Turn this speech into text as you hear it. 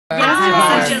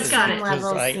tired just is got it. because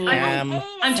I Levels am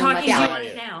I'm so talking much to you on tired.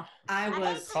 it now. I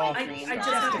was Coffee. I just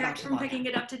got back from picking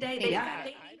it up today.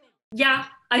 Yeah,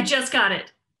 I just got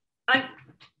it.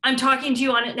 I'm talking to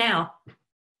you on it now.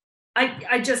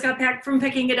 I just got back from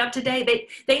picking it up today.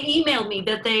 They emailed me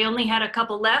that they only had a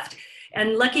couple left,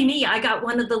 and lucky me, I got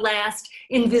one of the last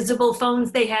invisible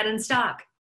phones they had in stock.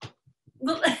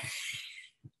 Well,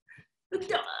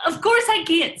 of course I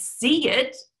can't see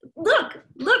it. Look,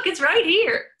 it's right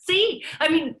here. See? I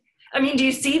mean, do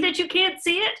you see that you can't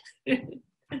see it?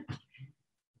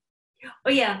 Oh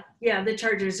yeah, the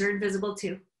chargers are invisible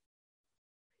too.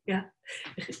 Yeah.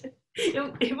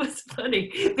 It was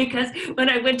funny because when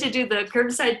I went to do the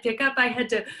curbside pickup, I had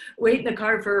to wait in the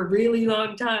car for a really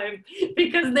long time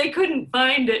because they couldn't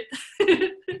find it.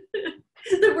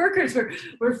 The workers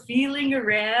were feeling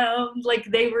around like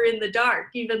they were in the dark,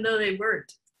 even though they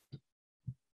weren't.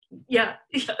 Yeah,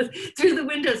 through the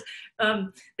windows.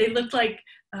 They looked like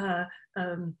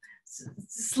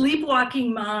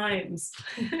sleepwalking mimes.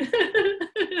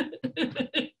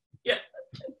 Yeah.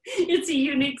 It's a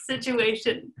unique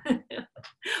situation.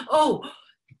 Oh,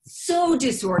 so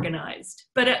disorganized.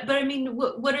 But I mean,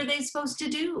 what are they supposed to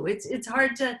do? It's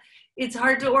hard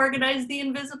to organize the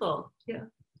invisible. Yeah.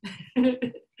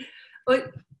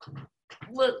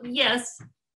 Well, yes.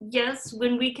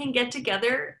 When we can get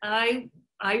together, I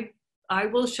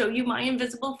will show you my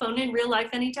invisible phone in real life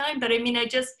anytime. But I mean,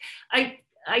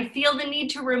 I feel the need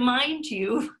to remind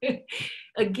you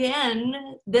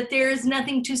again that there is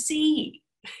nothing to see.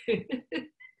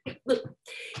 Look,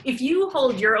 if you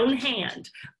hold your own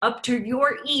hand up to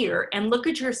your ear and look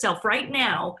at yourself right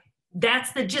now,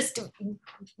 that's the gist of,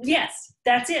 yes,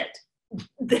 that's it.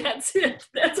 That's it.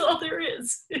 That's all there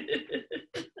is.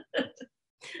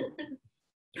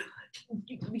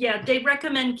 Yeah, they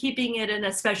recommend keeping it in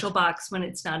a special box when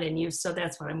it's not in use, so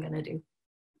that's what I'm going to do.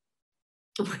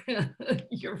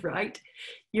 You're right.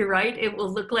 It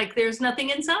will look like there's nothing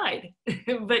inside.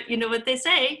 But you know what they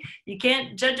say, you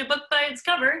can't judge a book by its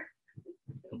cover.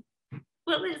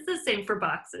 Well, it's the same for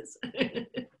boxes.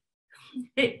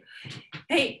 Hey,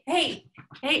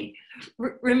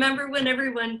 remember when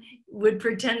everyone would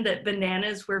pretend that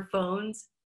bananas were phones?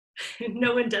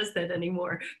 No one does that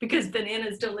anymore because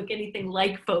bananas don't look anything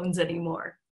like phones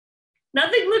anymore.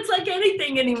 Nothing looks like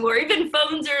anything anymore. Even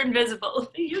phones are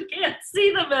invisible. You can't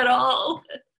see them at all.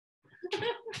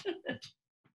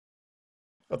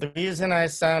 Well, the reason I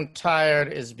sound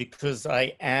tired is because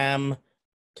I am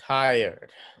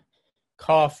tired.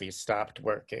 Coffee stopped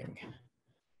working.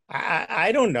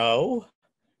 I don't know.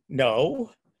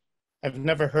 No, I've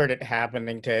never heard it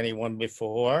happening to anyone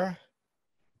before.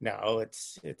 No,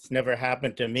 it's never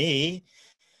happened to me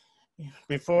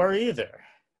before either.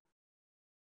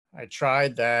 I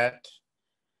tried that.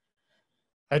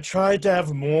 I tried to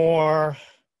have more.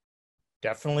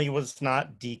 Definitely was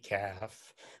not decaf.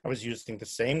 I was using the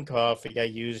same coffee I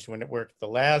used when it worked the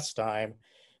last time,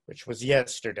 which was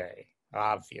yesterday,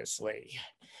 obviously.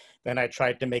 Then I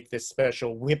tried to make this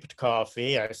special whipped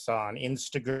coffee I saw on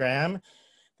Instagram.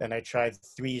 Then I tried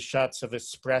 3 shots of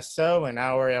espresso an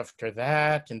hour after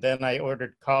that, and then I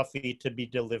ordered coffee to be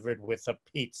delivered with a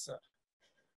pizza.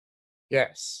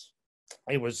 Yes,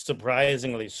 it was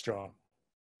surprisingly strong.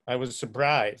 I was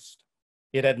surprised.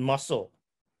 It had muscle.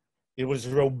 It was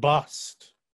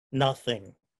robust.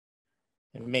 Nothing.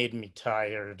 It made me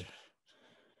tired. Do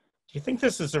you think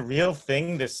this is a real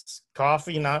thing, this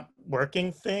coffee not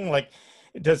working thing? Like,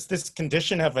 does this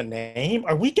condition have a name?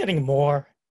 Are we getting more?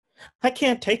 I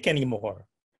can't take any more.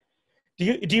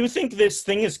 Do you think this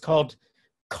thing is called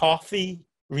coffee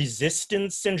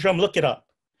resistance syndrome? Look it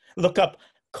up. Look up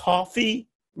coffee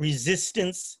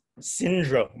resistance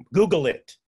syndrome. Google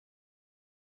it.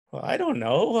 Well, I don't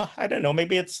know.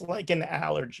 Maybe it's like an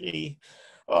allergy.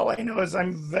 All I know is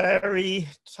I'm very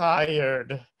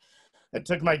tired. I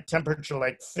took my temperature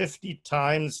like 50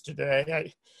 times today.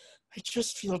 I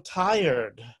just feel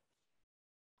tired.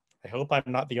 I hope I'm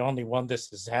not the only one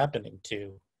this is happening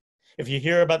to. If you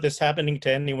hear about this happening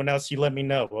to anyone else, you let me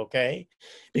know, okay?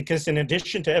 Because in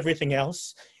addition to everything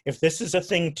else, if this is a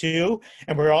thing too,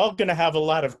 and we're all gonna have a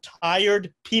lot of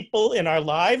tired people in our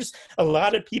lives, a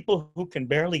lot of people who can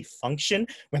barely function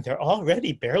when they're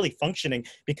already barely functioning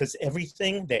because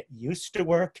everything that used to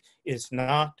work is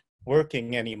not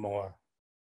working anymore.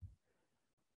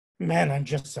 Man, I'm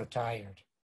just so tired.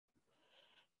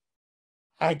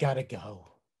 I gotta go.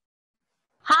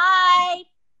 Hi.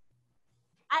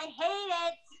 I hate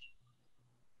it.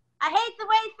 I hate the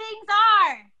way things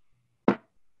are.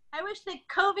 I wish that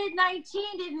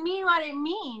COVID-19 didn't mean what it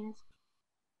means.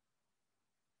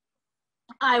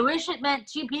 I wish it meant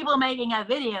 2 people making a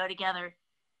video together.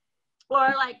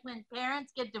 Or like when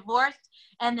parents get divorced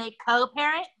and they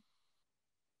co-parent.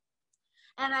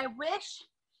 And I wish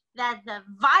that the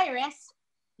virus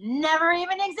never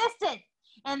even existed.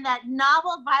 And that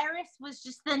novel virus was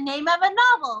just the name of a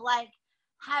novel. Like,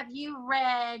 have you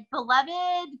read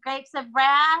Beloved, Grapes of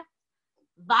Wrath,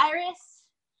 Virus?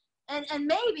 And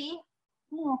maybe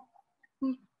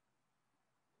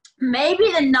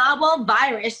the novel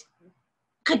Virus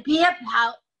could be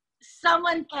about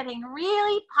someone getting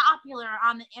really popular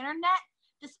on the internet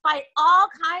despite all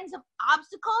kinds of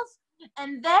obstacles,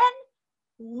 and then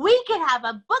we could have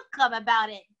a book club about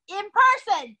it in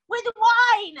person with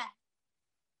wine.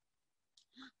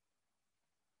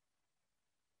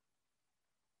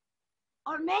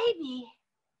 Or maybe,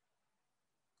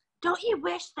 don't you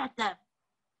wish that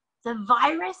the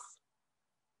virus,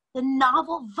 the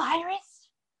novel Virus,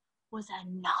 was a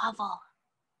novel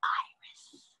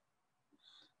iris?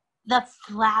 The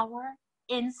flower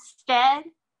instead?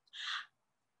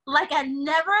 Like a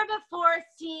never before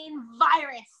seen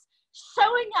virus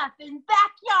showing up in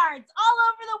backyards all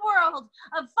over the world,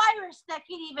 a virus that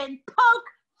could even poke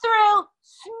through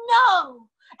snow.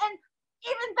 And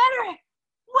even better,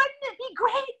 wouldn't it be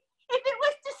great if it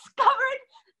was discovered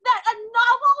that a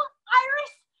novel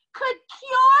iris could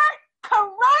cure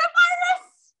coronavirus?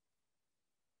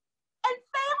 And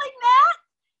failing that,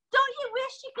 don't you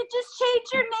wish you could just change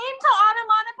your name to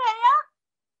Onomatopoeia?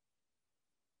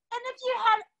 And if you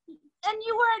had, and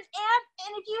you were an aunt,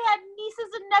 and if you had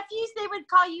nieces and nephews, they would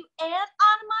call you Aunt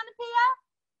Onomatopoeia?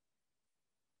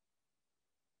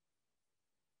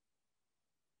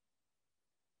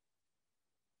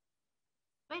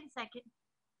 Wait a second.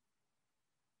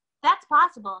 That's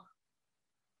possible.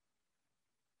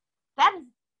 That is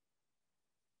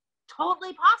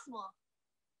totally possible.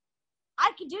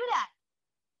 I could do that.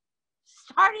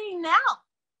 Starting now.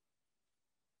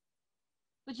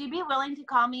 Would you be willing to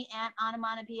call me Aunt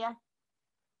Onomatopoeia?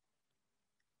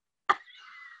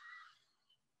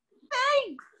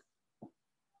 Thanks.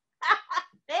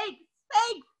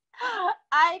 Thanks.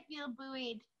 I feel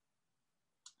buoyed.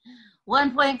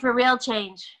 1 point for real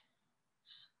change.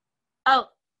 Oh,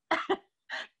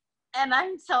 and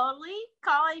I'm totally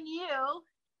calling you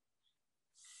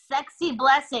Sexy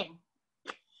Blessing.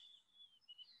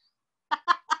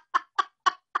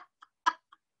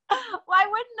 Why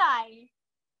wouldn't I?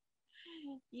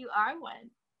 You are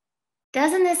one.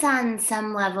 Doesn't this on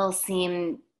some level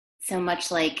seem so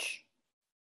much like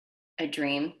a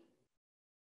dream?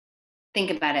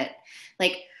 Think about it.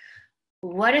 Like,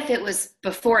 what if it was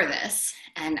before this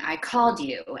and I called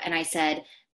you and I said,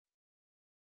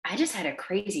 I just had a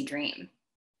crazy dream.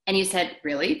 And you said,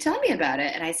 really? Tell me about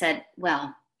it. And I said,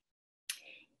 well,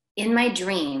 in my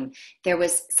dream, there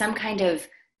was some kind of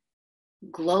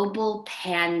global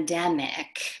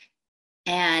pandemic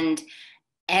and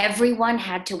everyone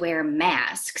had to wear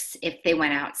masks if they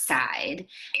went outside.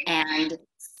 And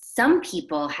some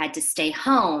people had to stay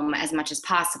home as much as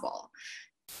possible.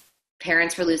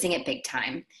 Parents were losing it big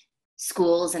time.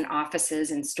 Schools and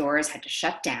offices and stores had to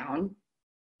shut down.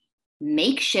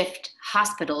 Makeshift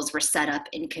hospitals were set up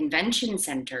in convention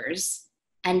centers,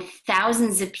 and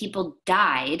thousands of people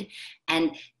died,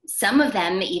 and some of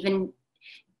them even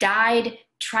died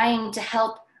trying to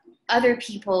help other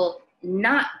people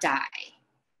not die.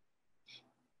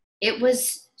 It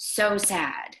was so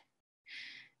sad.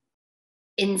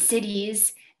 In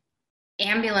cities,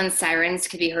 ambulance sirens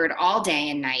could be heard all day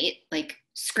and night, like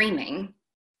screaming.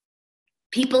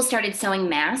 People started sewing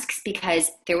masks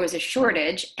because there was a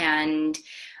shortage, and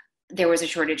there was a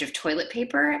shortage of toilet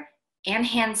paper and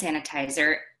hand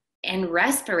sanitizer and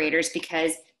respirators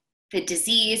because the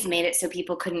disease made it so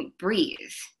people couldn't breathe.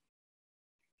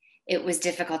 It was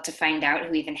difficult to find out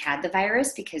who even had the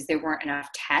virus because there weren't enough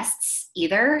tests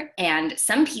either. And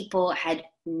some people had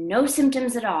no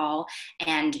symptoms at all,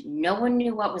 and no one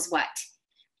knew what was what.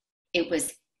 It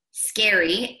was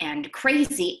scary and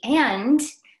crazy. And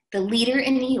the leader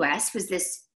in the US was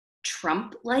this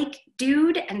Trump-like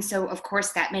dude. And so, of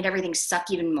course, that made everything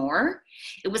suck even more.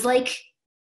 It was like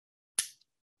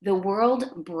the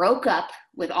world broke up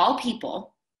with all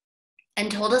people and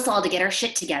told us all to get our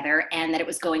shit together and that it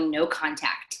was going no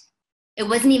contact. It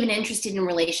wasn't even interested in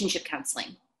relationship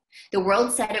counseling. The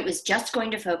world said it was just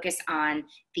going to focus on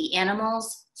the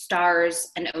animals,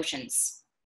 stars, and oceans.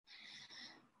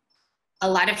 A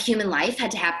lot of human life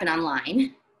had to happen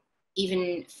online,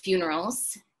 even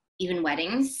funerals, even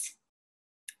weddings.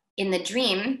 In the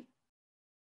dream,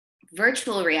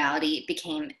 virtual reality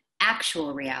became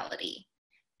actual reality,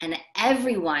 and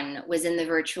everyone was in the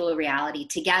virtual reality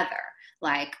together,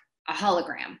 like a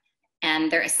hologram,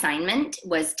 and their assignment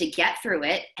was to get through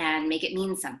it and make it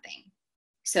mean something.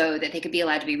 so that they could be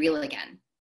allowed to be real again.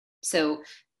 So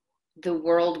the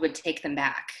world would take them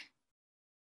back.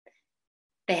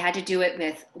 They had to do it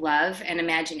with love and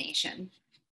imagination,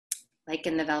 like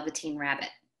in the Velveteen Rabbit.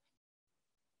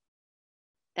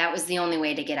 That was the only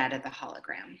way to get out of the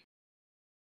hologram.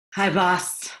 Hi,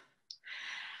 boss.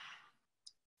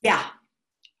 Yeah,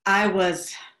 I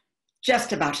was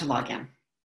just about to log in.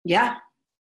 Yeah,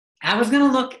 I was going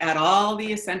to look at all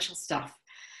the essential stuff.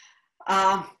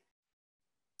 But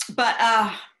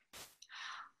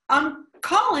I'm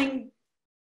calling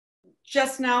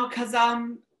just now because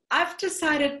I've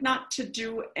decided not to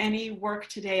do any work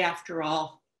today after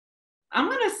all. I'm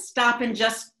going to stop and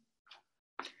just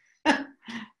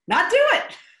not do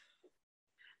it.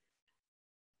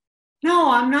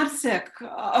 No, I'm not sick.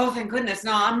 Oh, thank goodness.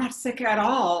 No, I'm not sick at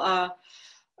all.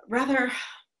 Rather,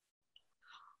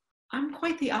 I'm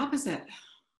quite the opposite.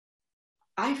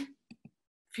 I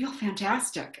feel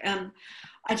fantastic. And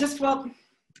I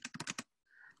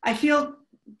feel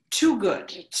too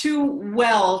good, too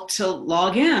well to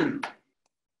log in.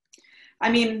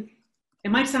 I mean, it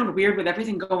might sound weird with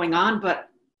everything going on, but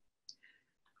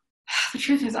the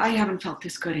truth is I haven't felt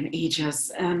this good in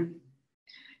ages. And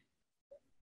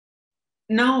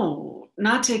no,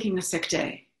 not taking a sick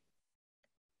day.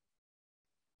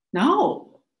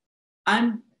 No,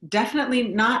 I'm definitely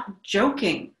not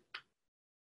joking.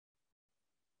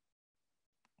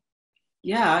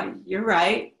 Yeah, you're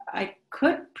right. I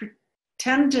could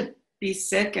pretend to be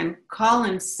sick and call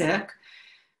in sick,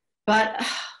 but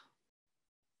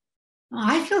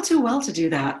I feel too well to do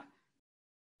that.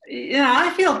 Yeah, I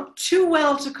feel too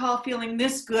well to call feeling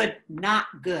this good not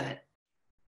good.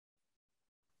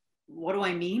 What do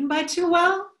I mean by too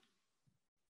well?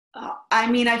 I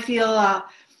mean, I feel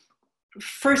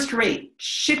first rate,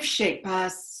 shipshape,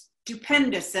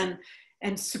 stupendous,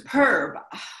 and superb.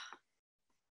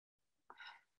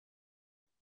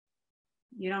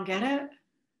 You don't get it?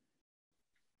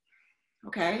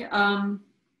 Okay.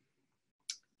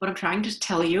 What I'm trying to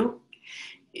tell you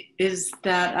is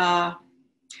that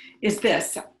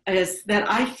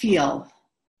I feel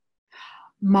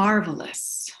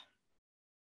marvelous,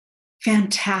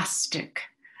 fantastic,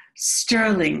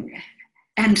 sterling,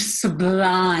 and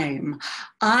sublime.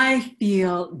 I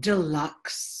feel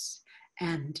deluxe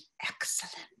and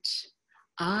excellent.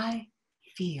 I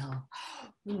feel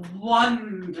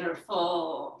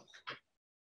wonderful.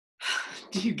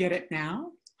 Do you get it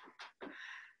now?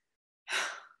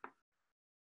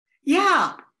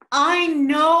 Yeah, I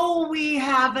know we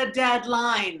have a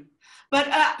deadline, but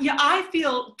yeah, I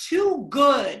feel too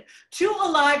good, too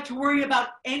alive to worry about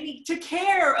to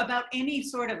care about any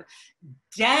sort of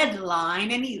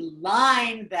deadline, any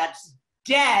line that's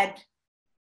dead.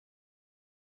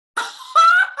 Get it?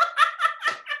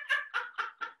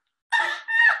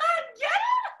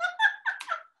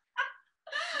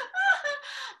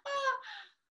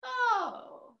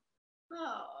 Oh.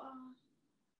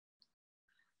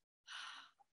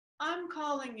 I'm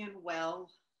calling in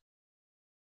well.